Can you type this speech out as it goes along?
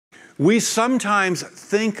We sometimes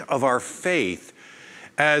think of our faith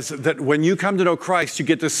as that when you come to know Christ, you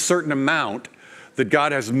get this certain amount that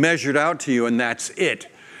God has measured out to you, and that's it.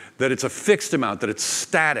 That it's a fixed amount, that it's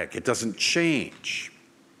static, it doesn't change.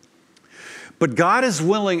 But God is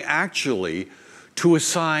willing actually to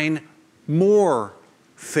assign more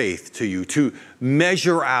faith to you, to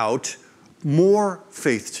measure out more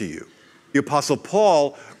faith to you. The Apostle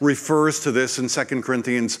Paul refers to this in 2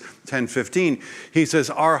 Corinthians 10:15. He says,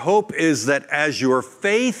 "Our hope is that as your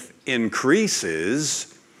faith increases,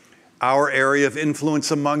 our area of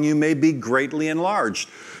influence among you may be greatly enlarged."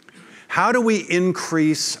 How do we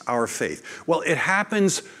increase our faith? Well, it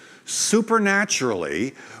happens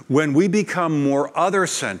supernaturally when we become more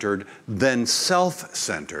other-centered than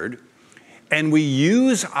self-centered, and we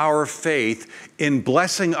use our faith in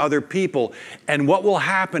blessing other people. And what will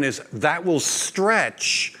happen is that will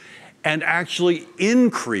stretch and actually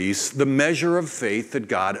increase the measure of faith that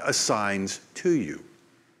God assigns to you.